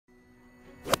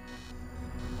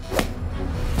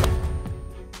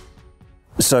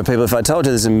So people, if I told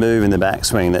you there's a move in the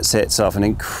backswing that sets off an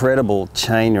incredible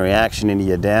chain reaction into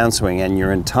your downswing and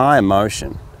your entire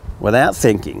motion, without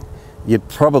thinking, you'd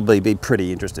probably be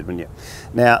pretty interested, wouldn't you?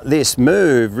 Now, this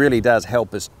move really does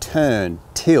help us turn,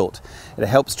 tilt. It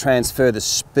helps transfer the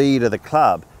speed of the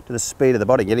club to the speed of the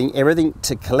body, getting everything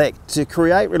to collect, to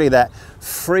create really that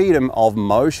freedom of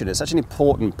motion. It's such an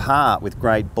important part with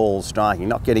great ball striking,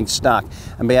 not getting stuck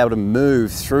and be able to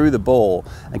move through the ball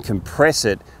and compress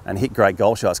it and hit great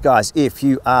golf shots. Guys, if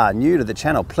you are new to the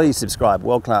channel, please subscribe.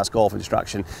 World Class Golf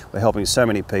Instruction. We're helping so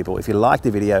many people. If you like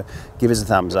the video, give us a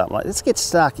thumbs up. Let's get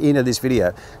stuck into this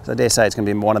video, because I dare say it's going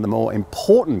to be one of the more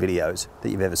important videos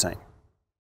that you've ever seen.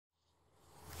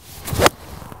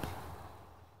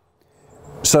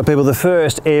 So people, the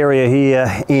first area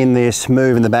here in this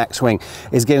move in the backswing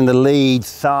is getting the lead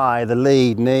thigh, the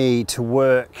lead knee to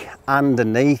work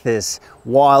underneath us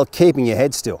while keeping your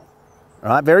head still. All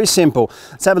right, very simple.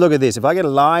 Let's have a look at this. If I get a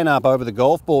line up over the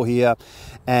golf ball here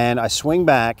and I swing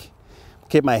back,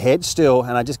 keep my head still,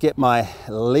 and I just get my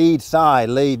lead thigh,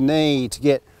 lead knee to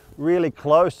get really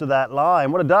close to that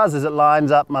line, what it does is it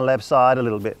lines up my left side a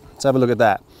little bit. Let's have a look at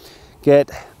that.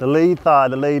 Get the lead thigh,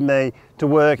 the lead knee to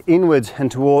work inwards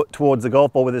and towards the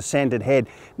golf ball with a centered head.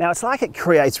 Now, it's like it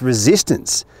creates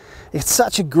resistance. It's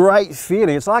such a great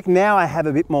feeling. It's like now I have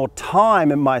a bit more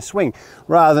time in my swing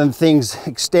rather than things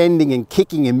extending and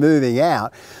kicking and moving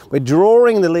out. We're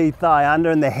drawing the lead thigh under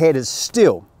and the head is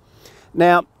still.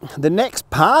 Now, the next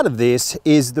part of this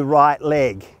is the right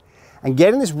leg and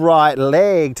getting this right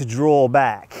leg to draw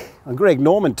back. And Greg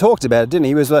Norman talked about it, didn't he?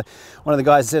 He was one of the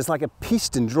guys that says like a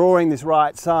piston drawing this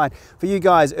right side. For you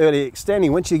guys early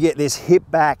extending, once you get this hip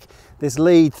back, this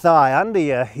lead thigh under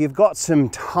you, you've got some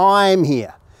time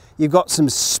here. You've got some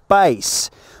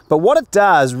space. But what it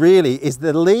does really is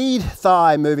the lead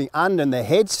thigh moving under and the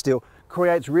head still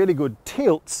creates really good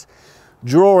tilts.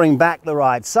 Drawing back the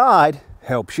right side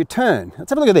helps you turn.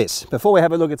 Let's have a look at this before we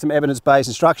have a look at some evidence-based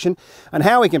instruction and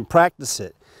how we can practice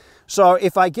it. So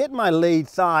if I get my lead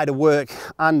thigh to work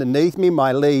underneath me,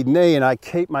 my lead knee, and I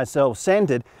keep myself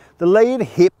centered, the lead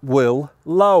hip will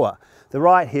lower. The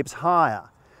right hip's higher,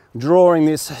 drawing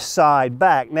this side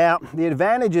back. Now, the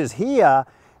advantages here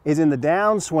is in the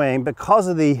downswing, because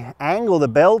of the angle the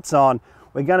belt's on,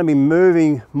 we're going to be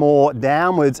moving more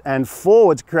downwards and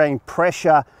forwards, creating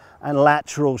pressure and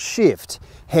lateral shift.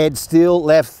 Head still,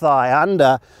 left thigh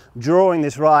under, drawing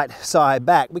this right side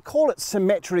back. We call it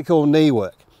symmetrical knee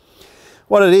work.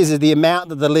 What it is the amount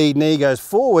that the lead knee goes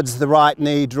forwards, the right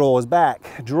knee draws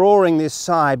back, drawing this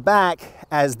side back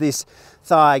as this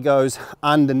thigh goes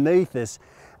underneath us,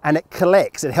 and it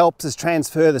collects. It helps us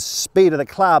transfer the speed of the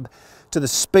club to the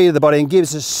speed of the body and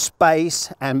gives us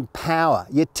space and power.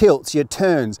 Your tilts, your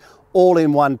turns, all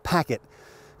in one packet.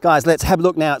 Guys, let's have a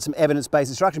look now at some evidence-based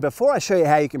instruction. Before I show you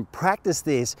how you can practice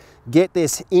this, get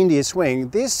this into your swing,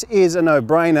 this is a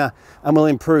no-brainer and will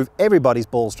improve everybody's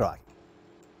ball strike.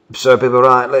 So people,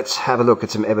 right, let's have a look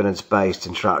at some evidence-based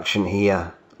instruction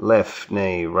here. Left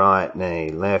knee, right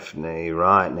knee, left knee,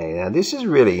 right knee. Now this is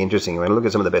really interesting. We're going to look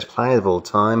at some of the best players of all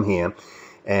time here.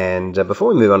 And before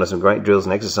we move on to some great drills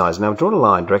and exercises, now I've drawn a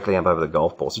line directly up over the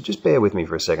golf ball, so just bear with me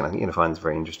for a second. I think you're going to find this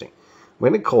very interesting. We're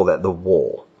going to call that the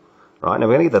wall. Right, now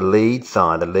we're going to get the lead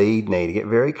thigh, the lead knee to get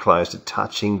very close to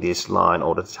touching this line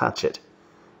or to touch it.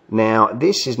 Now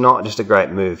this is not just a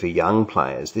great move for young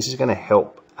players. This is going to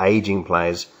help aging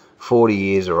players, 40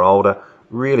 years or older,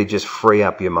 really just free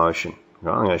up your motion.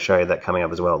 Right, I'm going to show you that coming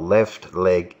up as well. Left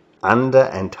leg under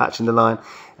and touching the line,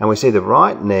 and we see the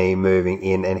right knee moving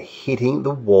in and hitting the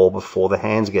wall before the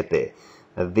hands get there.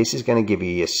 Now this is going to give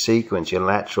you your sequence, your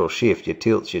lateral shift, your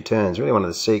tilts, your turns, really one of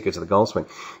the secrets of the golf swing.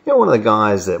 You know, one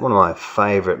of my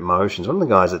favourite motions, one of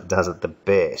the guys that does it the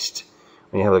best,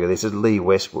 when you have a look at this, is Lee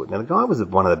Westwood. Now the guy was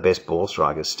one of the best ball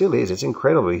strikers, still is, it's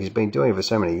incredible, he's been doing it for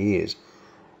so many years.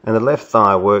 And the left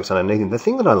thigh works underneath him. The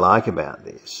thing that I like about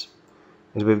this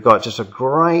is we've got just a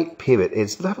great pivot.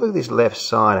 Have a look at this left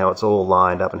side, how it's all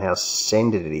lined up and how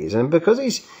centered it is. And because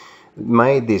he's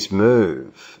made this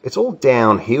move, it's all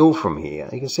downhill from here.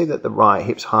 You can see that the right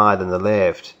hip's higher than the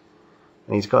left.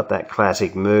 And he's got that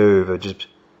classic move of just,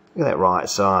 look at that right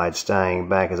side staying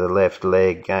back as the left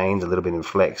leg gains a little bit in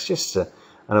flex. Just an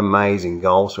amazing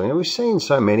golf swing. And we've seen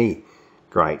so many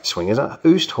great swingers.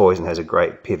 Oosthuizen has a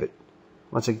great pivot.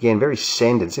 Once again, very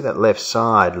centered. See that left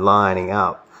side lining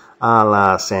up, a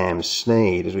la Sam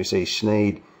Snead, as we see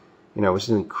Snead, you know, which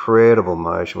is an incredible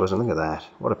motion, wasn't it? Look at that.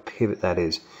 What a pivot that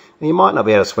is. And you might not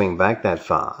be able to swing back that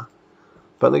far,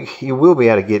 but look, you will be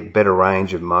able to get better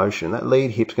range of motion. That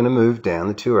lead hip's going to move down.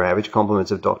 The two are average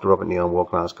compliments of Dr. Robert Neal and World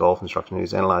Class Golf Instruction,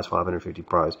 who's analysed 550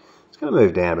 pros. It's going to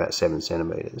move down about 7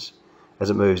 centimetres. as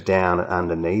it moves down and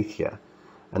underneath you,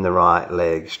 and the right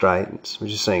leg straightens. We're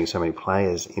just seeing so many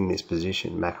players in this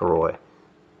position, McIlroy,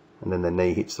 and then the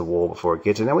knee hits the wall before it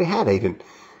gets it. Now we had even,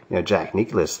 Jack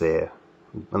Nicklaus there,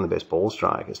 one of the best ball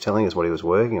strikers, telling us what he was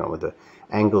working on with the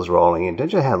ankles rolling in.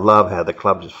 Don't you love how the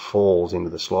club just falls into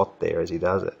the slot there as he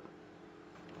does it?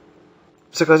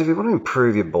 So guys, if you want to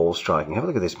improve your ball striking, have a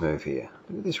look at this move here.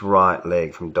 Look at this right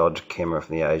leg from Dodge Kemmerer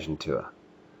from the Asian Tour.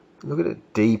 Look at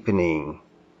it deepening.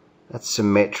 That's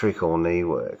symmetrical knee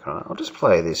work. Right? I'll just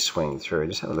play this swing through.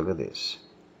 Just have a look at this.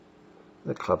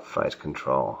 The club face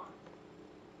control.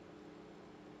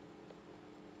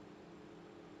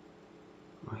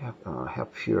 How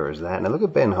pure is that? Now look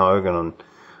at Ben Hogan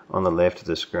on the left of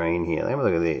the screen here. Have a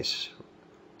look at this.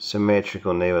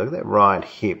 Symmetrical knee work. Look at that right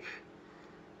hip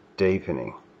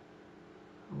deepening.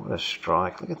 What a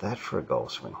strike. Look at that for a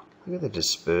golf swing. Look at the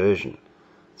dispersion.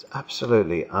 It's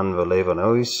absolutely unbelievable.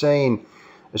 Now we've seen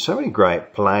there's so many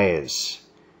great players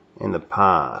in the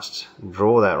past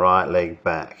draw that right leg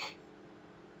back,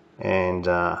 and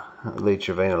Lee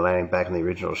Trevino landing back in the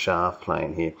original shaft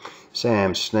plane here.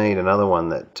 Sam Snead, another one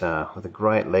that with a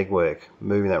great leg work,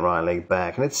 moving that right leg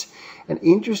back. And it's an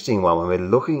interesting one when we're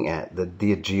looking at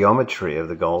the geometry of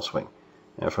the golf swing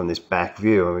from this back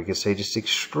view, and we can see just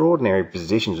extraordinary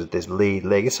positions with this lead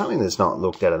leg. It's something that's not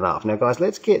looked at enough. Now guys,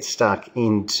 let's get stuck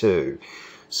into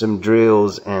some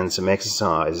drills and some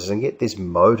exercises and get this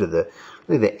motor,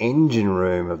 really the engine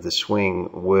room of the swing,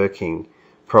 working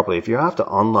properly. If you're after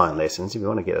online lessons, if you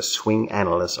want to get a swing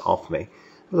analyst off me,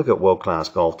 look at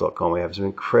WorldClassGolf.com. We have some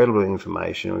incredible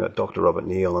information. We've got Dr. Robert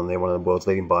Neal, and they're one of the world's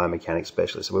leading biomechanics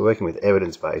specialists. So we're working with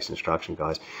evidence-based instruction,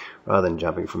 guys, rather than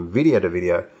jumping from video to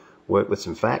video. Work with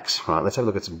some facts. Right, let's have a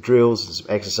look at some drills and some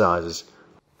exercises.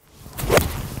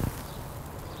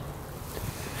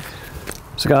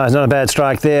 So guys, not a bad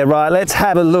strike there. Right, let's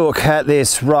have a look at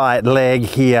this right leg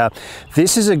here.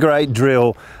 This is a great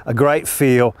drill, a great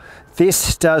feel.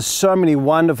 This does so many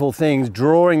wonderful things,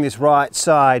 drawing this right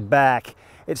side back.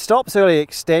 It stops early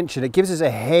extension, it gives us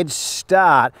a head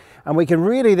start, and we can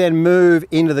really then move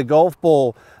into the golf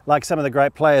ball like some of the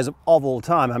great players of all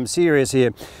time. I'm serious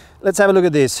here. Let's have a look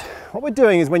at this. What we're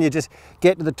doing is when you just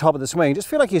get to the top of the swing, just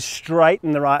feel like you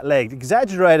straighten the right leg,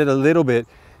 exaggerate it a little bit,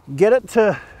 get it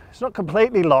to, it's not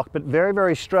completely locked, but very,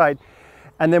 very straight.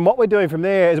 And then what we're doing from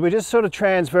there is we're just sort of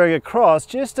transferring across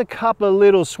just a couple of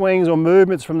little swings or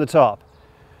movements from the top.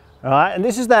 All right, and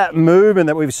this is that movement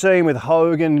that we've seen with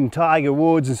Hogan and Tiger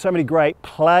Woods and so many great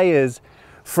players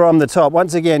from the top.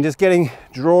 Once again, just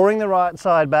drawing the right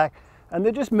side back, and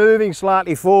they're just moving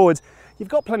slightly forwards. You've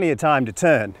got plenty of time to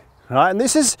turn. All right, and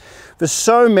this is, for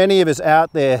so many of us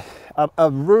out there, a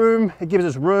room. It gives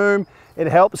us room. It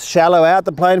helps shallow out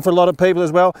the plane for a lot of people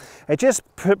as well. It just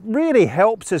really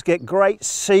helps us get great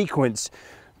sequence.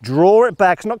 Draw it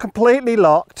back, it's not completely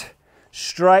locked,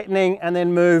 straightening, and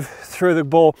then move through the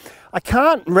ball. I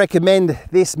can't recommend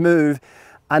this move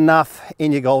enough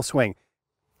in your golf swing.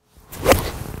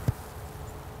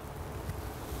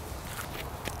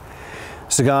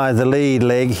 So guys, the lead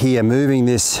leg here, moving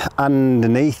this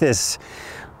underneath us.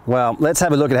 Well, let's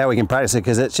have a look at how we can practice it,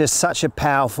 because it's just such a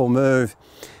powerful move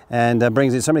and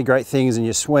brings in so many great things in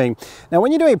your swing. Now,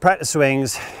 when you're doing practice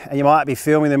swings, and you might be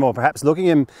filming them or perhaps looking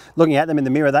at them in the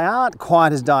mirror, they aren't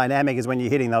quite as dynamic as when you're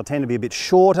hitting. They'll tend to be a bit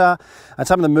shorter, and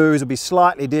some of the moves will be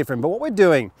slightly different. But what we're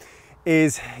doing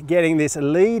is getting this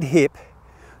lead hip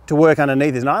to work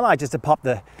underneath us. And I like just to pop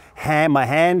my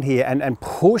hand here and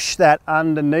push that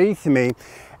underneath me.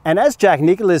 And as Jack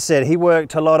Nicklaus said, he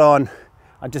worked a lot on,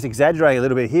 I'm just exaggerating a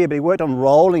little bit here, but he worked on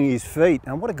rolling his feet.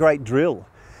 And what a great drill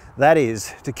that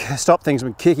is to stop things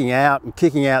from kicking out and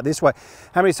kicking out this way.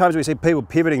 How many times do we see people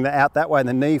pivoting out that way and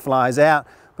the knee flies out?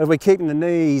 But if we're keeping the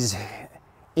knees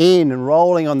in and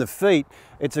rolling on the feet,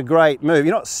 it's a great move.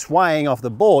 You're not swaying off the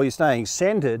ball, you're staying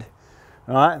centered.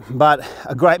 All right, but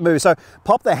a great move. So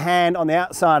pop the hand on the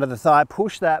outside of the thigh,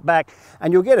 push that back,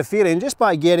 and you'll get a feeling just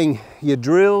by getting your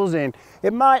drills in.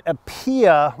 It might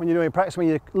appear when you're doing practice when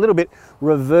you're a little bit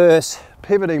reverse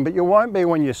pivoting, but you won't be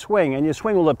when you swing, and your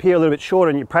swing will appear a little bit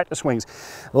shorter in your practice swings.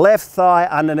 Left thigh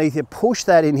underneath you, push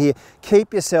that in here,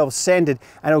 keep yourself centered,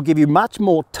 and it'll give you much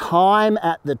more time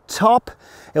at the top.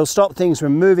 It'll stop things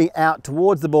from moving out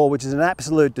towards the ball, which is an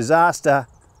absolute disaster.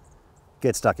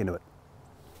 Get stuck into it.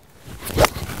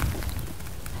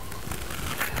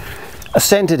 A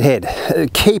centered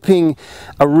head, keeping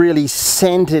a really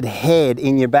centered head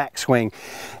in your backswing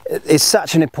is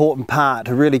such an important part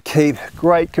to really keep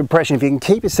great compression. If you can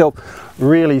keep yourself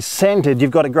really centered,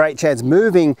 you've got a great chance.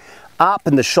 Moving up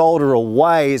and the shoulder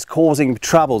away is causing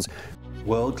troubles.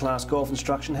 World Class Golf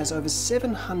Instruction has over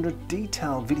 700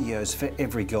 detailed videos for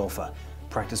every golfer.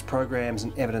 practice programs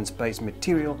and evidence-based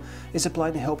material is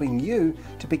applied in helping you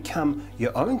to become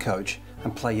your own coach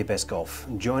and play your best golf.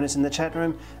 Join us in the chat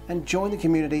room and join the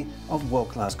community of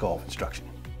world-class golf instruction.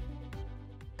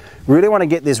 Really want to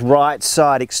get this right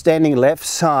side extending, left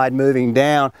side moving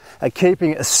down,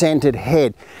 keeping a centered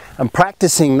head. And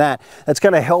practicing that, that's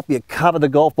going to help you cover the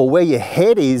golf ball. Where your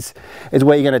head is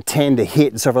where you're going to tend to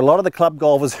hit. And so for a lot of the club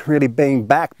golfers, really being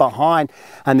back behind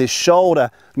and this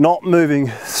shoulder not moving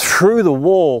through the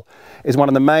wall is one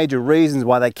of the major reasons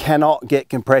why they cannot get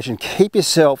compression. Keep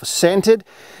yourself centered,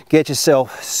 get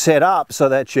yourself set up so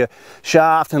that your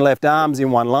shaft and left arm's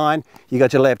in one line. You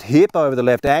got your left hip over the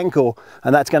left ankle,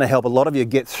 and that's going to help a lot of you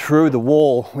get through the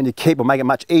wall. When you keep, or make it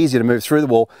much easier to move through the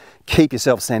wall, keep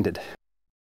yourself centered.